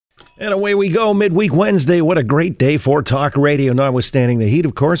And away we go, midweek Wednesday. What a great day for talk radio, notwithstanding the heat.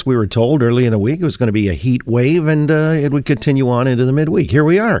 Of course, we were told early in the week it was going to be a heat wave, and it would continue on into the midweek. Here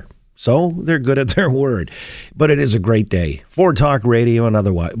we are. So they're good at their word. But it is a great day for talk radio and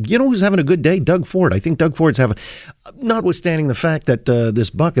otherwise. You know who's having a good day? Doug Ford. I think Doug Ford's having, notwithstanding the fact that this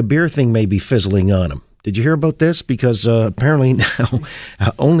buck of beer thing may be fizzling on him. Did you hear about this? Because apparently now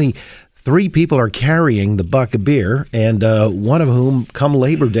only 3 people are carrying the buck of beer, and one of whom, come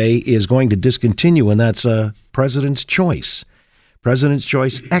Labor Day, is going to discontinue, and that's President's Choice. President's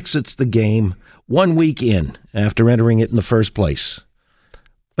Choice exits the game 1 week in after entering it in the first place.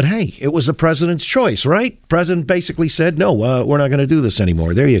 But hey, it was the President's Choice, right? President basically said, no, we're not going to do this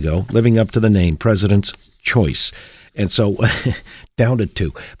anymore. There you go, living up to the name, President's Choice. And so down to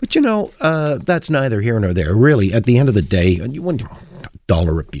 2. But, you know, that's neither here nor there. Really, at the end of the day, you want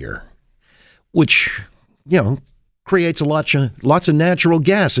 $1 a beer, which, you know, creates lots of natural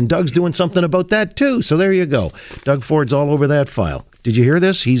gas. And Doug's doing something about that, too. So there you go. Doug Ford's all over that file. Did you hear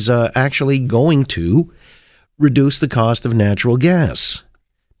this? He's actually going to reduce the cost of natural gas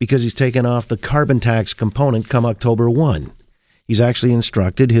because he's taken off the carbon tax component come October 1. He's actually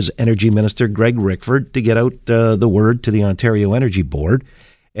instructed his energy minister, Greg Rickford, to get out the word to the Ontario Energy Board.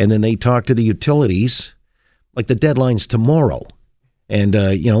 And then they talk to the utilities, like the deadline's tomorrow. And,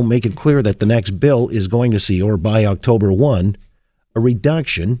 make it clear that the next bill is going to see, or by October 1, a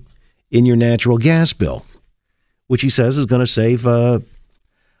reduction in your natural gas bill, which he says is going to save, not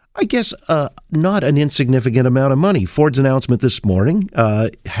an insignificant amount of money. Ford's announcement this morning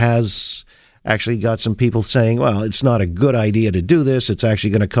has actually got some people saying, well, it's not a good idea to do this. It's actually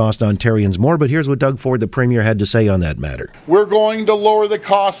going to cost Ontarians more. But here's what Doug Ford, the Premier, had to say on that matter. We're going to lower the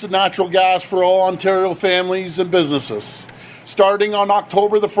cost of natural gas for all Ontario families and businesses. Starting on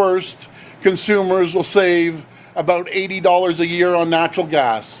October the 1st, consumers will save about $80 a year on natural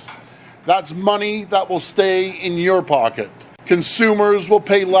gas. That's money that will stay in your pocket. Consumers will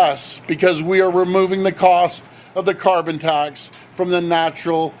pay less because we are removing the cost of the carbon tax from the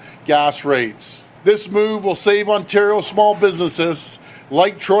natural gas rates. This move will save Ontario small businesses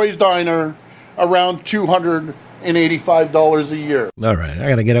like Troy's Diner around $285 a year. All right, I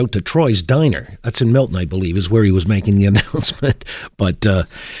got to get out to Troy's Diner. That's in Milton, I believe, is where he was making the announcement. But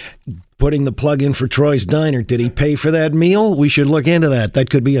putting the plug in for Troy's Diner, did he pay for that meal? We should look into that. That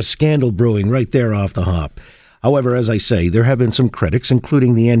could be a scandal brewing right there off the hop. However, as I say, there have been some critics,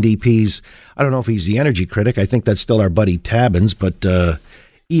 including the NDP's. I don't know if he's the energy critic. I think that's still our buddy Tabbins. But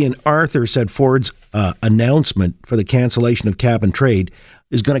Ian Arthur said Ford's announcement for the cancellation of cap and trade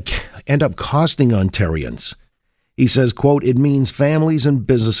is going to end up costing Ontarians. He says, quote, it means families and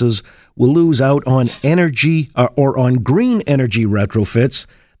businesses will lose out on energy or on green energy retrofits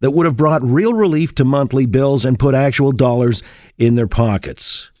that would have brought real relief to monthly bills and put actual dollars in their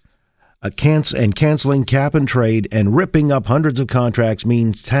pockets. Canceling cap and trade and ripping up hundreds of contracts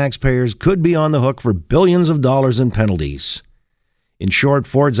means taxpayers could be on the hook for billions of dollars in penalties. In short,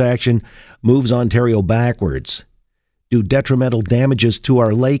 Ford's action moves Ontario backwards, do detrimental damages to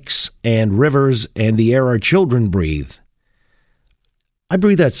our lakes and rivers and the air our children breathe. I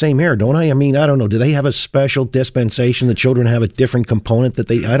breathe that same air, don't I? I mean, I don't know. Do they have a special dispensation? The children have a different component that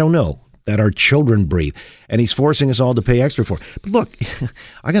I don't know, that our children breathe. And he's forcing us all to pay extra for it. But look,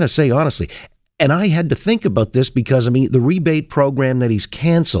 I got to say honestly, and I had to think about this because, I mean, the rebate program that he's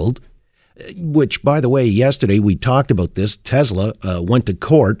canceled, which, by the way, yesterday we talked about this. Tesla went to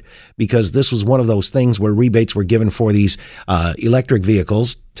court because this was one of those things where rebates were given for these electric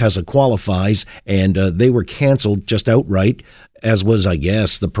vehicles. Tesla qualifies, and they were canceled just outright, as was, I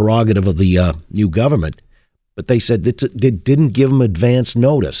guess, the prerogative of the new government. But they said that they didn't give them advance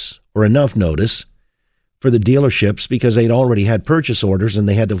notice or enough notice for the dealerships because they'd already had purchase orders and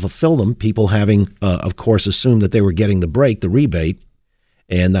they had to fulfill them, people having, of course, assumed that they were getting the break, the rebate.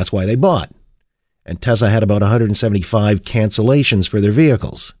 And that's why they bought. And Tesla had about 175 cancellations for their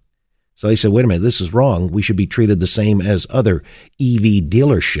vehicles. So they said, wait a minute, this is wrong. We should be treated the same as other EV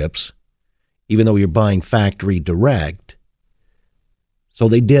dealerships, even though you're buying factory direct. So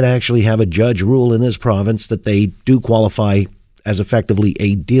they did actually have a judge rule in this province that they do qualify as effectively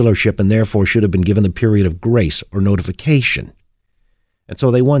a dealership and therefore should have been given the period of grace or notification. And so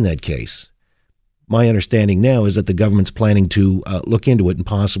they won that case. My understanding now is that the government's planning to look into it and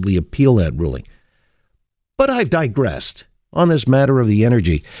possibly appeal that ruling. But I've digressed on this matter of the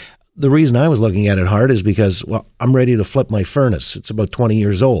energy. The reason I was looking at it hard is because, well, I'm ready to flip my furnace. It's about 20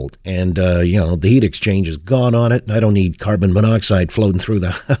 years old, and, the heat exchange is gone on it, and I don't need carbon monoxide floating through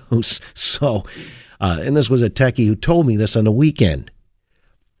the house. So, and this was a techie who told me this on the weekend,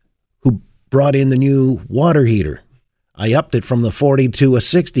 who brought in the new water heater. I upped it from the 40 to a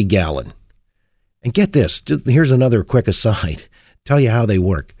 60 gallon. And get this, here's another quick aside. Tell you how they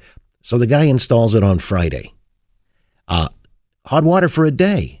work. So the guy installs it on Friday. Hot water for a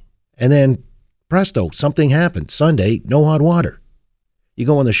day. And then, presto, something happened. Sunday, no hot water. You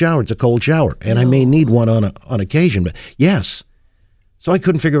go in the shower, it's a cold shower. And I may need one on occasion, but yes. So I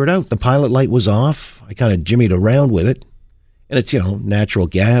couldn't figure it out. The pilot light was off. I kind of jimmied around with it. And it's, natural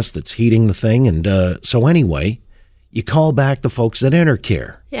gas that's heating the thing. And so anyway, you call back the folks at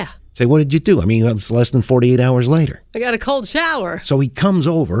Intercare. Yeah. Say, what did you do? I mean, it's less than 48 hours later. I got a cold shower. So he comes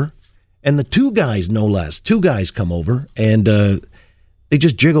over, and the two guys come over, and they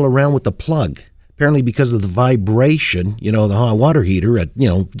just jiggle around with the plug. Apparently because of the vibration, the hot water heater at,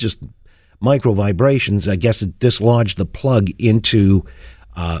 just micro vibrations, I guess it dislodged the plug into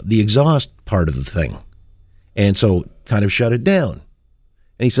the exhaust part of the thing. And so kind of shut it down.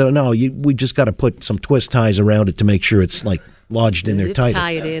 And he said, oh, no, we just got to put some twist ties around it to make sure it's like lodged in there tight. Zip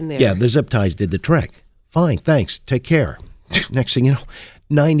tie it in there. Yeah, the zip ties did the trick. Fine, thanks. Take care. Next thing you know,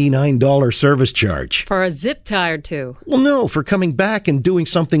 $99 service charge. For a zip tie or two. Well, no, for coming back and doing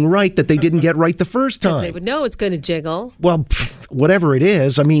something right that they didn't get right the first time. They would know it's going to jiggle. Well, whatever it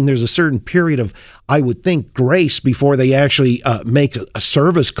is, I mean, there's a certain period of, I would think, grace before they actually make a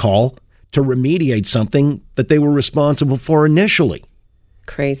service call to remediate something that they were responsible for initially.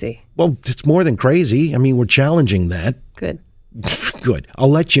 Crazy. Well, it's more than crazy. I mean, we're challenging that. Good. Good. I'll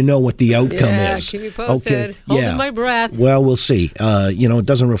let you know what the outcome is. Yeah, keep me posted. Okay. Holding my breath. Well, we'll see. It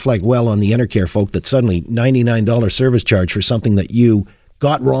doesn't reflect well on the Intercare folk that suddenly $99 service charge for something that you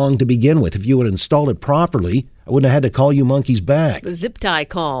got wrong to begin with. If you had installed it properly, I wouldn't have had to call you monkeys back. The zip tie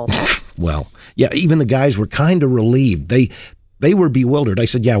call. Well, yeah, even the guys were kind of relieved. They were bewildered. I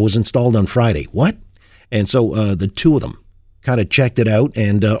said, yeah, it was installed on Friday. What? And so the two of them kind of checked it out,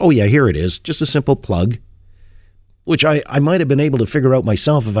 and here it is. Just a simple plug, which I might have been able to figure out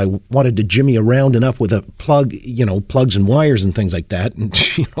myself if I wanted to jimmy around enough with a plug, plugs and wires and things like that, and,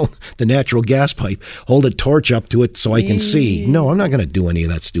 the natural gas pipe, hold a torch up to it so I can see. No, I'm not going to do any of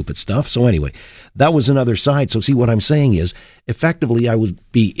that stupid stuff. So anyway, that was another side. So see, what I'm saying is, effectively, I would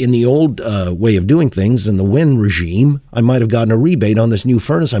be in the old way of doing things, in the WIN regime, I might have gotten a rebate on this new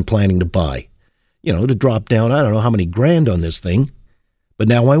furnace I'm planning to buy. To drop down, I don't know how many grand on this thing, but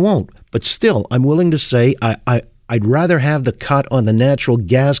now I won't. But still, I'm willing to say I'd rather have the cut on the natural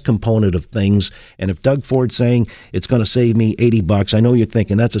gas component of things. And if Doug Ford's saying it's going to save me $80, I know you're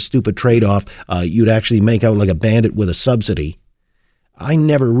thinking that's a stupid trade-off. You'd actually make out like a bandit with a subsidy. I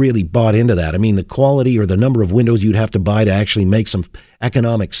never really bought into that. I mean, the quality or the number of windows you'd have to buy to actually make some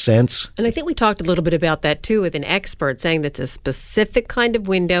economic sense. And I think we talked a little bit about that, too, with an expert saying that's a specific kind of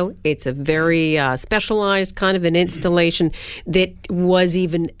window. It's a very specialized kind of an installation that was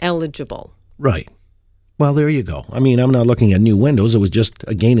even eligible. Right. Well, there you go. I mean, I'm not looking at new windows. It was just,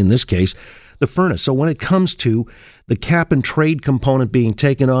 again, in this case, the furnace. So when it comes to the cap and trade component being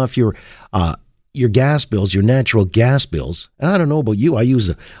taken off your gas bills, your natural gas bills, and I don't know about you, I use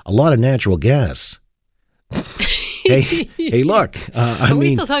a lot of natural gas. Hey, look. Are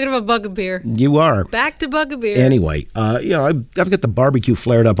we still talking about Bugaboo? You are. Back to Bugaboo. Anyway, I've got the barbecue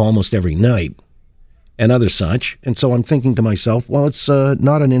flared up almost every night and other such. And so I'm thinking to myself, well, it's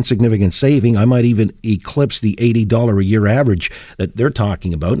not an insignificant saving. I might even eclipse the $80 a year average that they're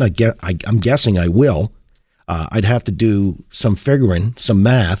talking about. And I'm guessing I will. I'd have to do some figuring, some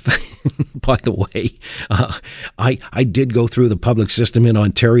math. By the way, I did go through the public system in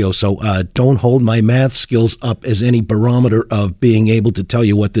Ontario, so don't hold my math skills up as any barometer of being able to tell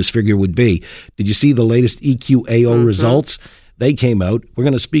you what this figure would be. Did you see the latest EQAO results? They came out. We're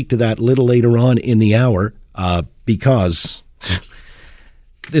going to speak to that a little later on in the hour because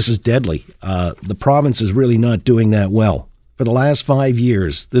this is deadly. The province is really not doing that well. For the last 5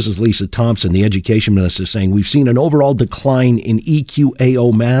 years, this is Lisa Thompson, the education minister, saying we've seen an overall decline in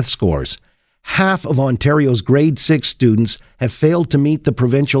EQAO math scores. Half of Ontario's grade 6 students have failed to meet the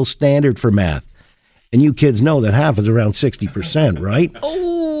provincial standard for math. And you kids know that half is around 60%, right?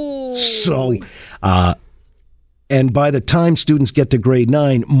 Oh. So, and by the time students get to grade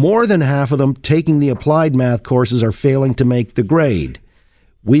 9, more than half of them taking the applied math courses are failing to make the grade.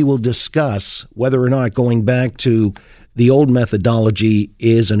 We will discuss whether or not going back to the old methodology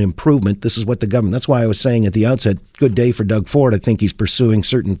is an improvement. This is what the government, that's why I was saying at the outset, good day for Doug Ford. I think he's pursuing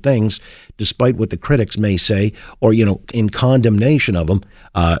certain things, despite what the critics may say, or, in condemnation of them.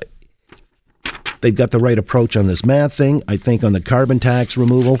 They've got the right approach on this math thing. I think on the carbon tax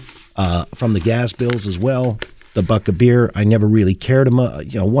removal from the gas bills as well. The buck of beer, I never really cared about.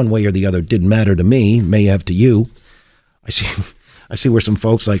 One way or the other didn't matter to me, may have to you. I see where some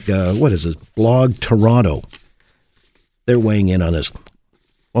folks like, what is this, Blog Toronto, They're weighing in on this.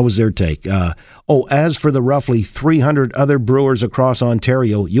 What was their take? As for the roughly 300 other brewers across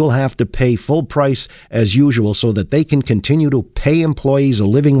Ontario, you'll have to pay full price as usual so that they can continue to pay employees a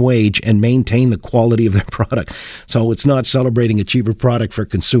living wage and maintain the quality of their product. So it's not celebrating a cheaper product for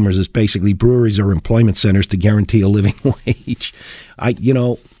consumers. It's basically breweries or employment centers to guarantee a living wage.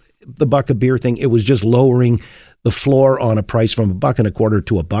 The buck a beer thing, it was just lowering the floor on a price from $1.25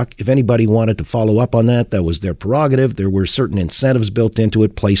 to $1. If anybody wanted to follow up on that, that was their prerogative. There were certain incentives built into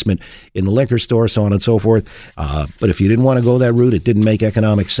it, placement in the liquor store, so on and so forth. But if you didn't want to go that route, it didn't make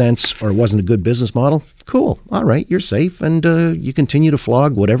economic sense, or it wasn't a good business model, cool. All right, you're safe, and you continue to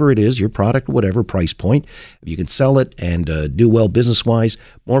flog whatever it is, your product, whatever price point. If you can sell it and do well business-wise,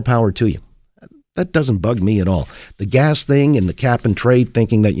 more power to you. That doesn't bug me at all. The gas thing and the cap and trade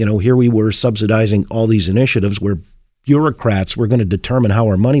thinking that, here we were subsidizing all these initiatives where bureaucrats were going to determine how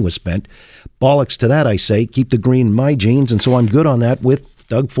our money was spent. Bollocks to that, I say. Keep the green in my jeans. And so I'm good on that with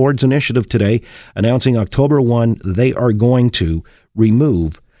Doug Ford's initiative today announcing October 1, they are going to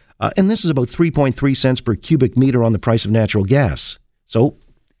remove, and this is about 3.3 cents per cubic meter on the price of natural gas. So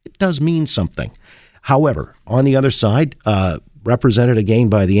it does mean something. However, on the other side, represented again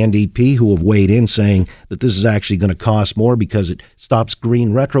by the NDP, who have weighed in saying that this is actually going to cost more because it stops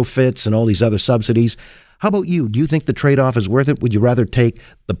green retrofits and all these other subsidies. How about you? Do you think the trade-off is worth it? Would you rather take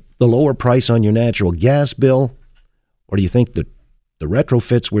the lower price on your natural gas bill? Or do you think that the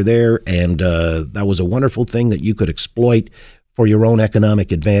retrofits were there and that was a wonderful thing that you could exploit for your own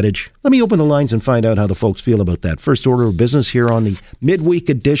economic advantage? Let me open the lines and find out how the folks feel about that. First order of business here on the midweek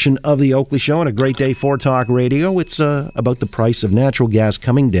edition of the Oakley Show and a great day for Talk Radio. It's about the price of natural gas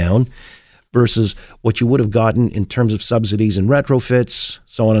coming down versus what you would have gotten in terms of subsidies and retrofits,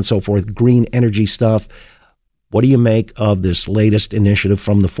 so on and so forth, green energy stuff. What do you make of this latest initiative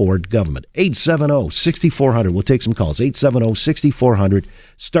from the Ford government? 870-6400. We'll take some calls. 870-6400,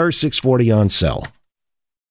 star 640 on cell.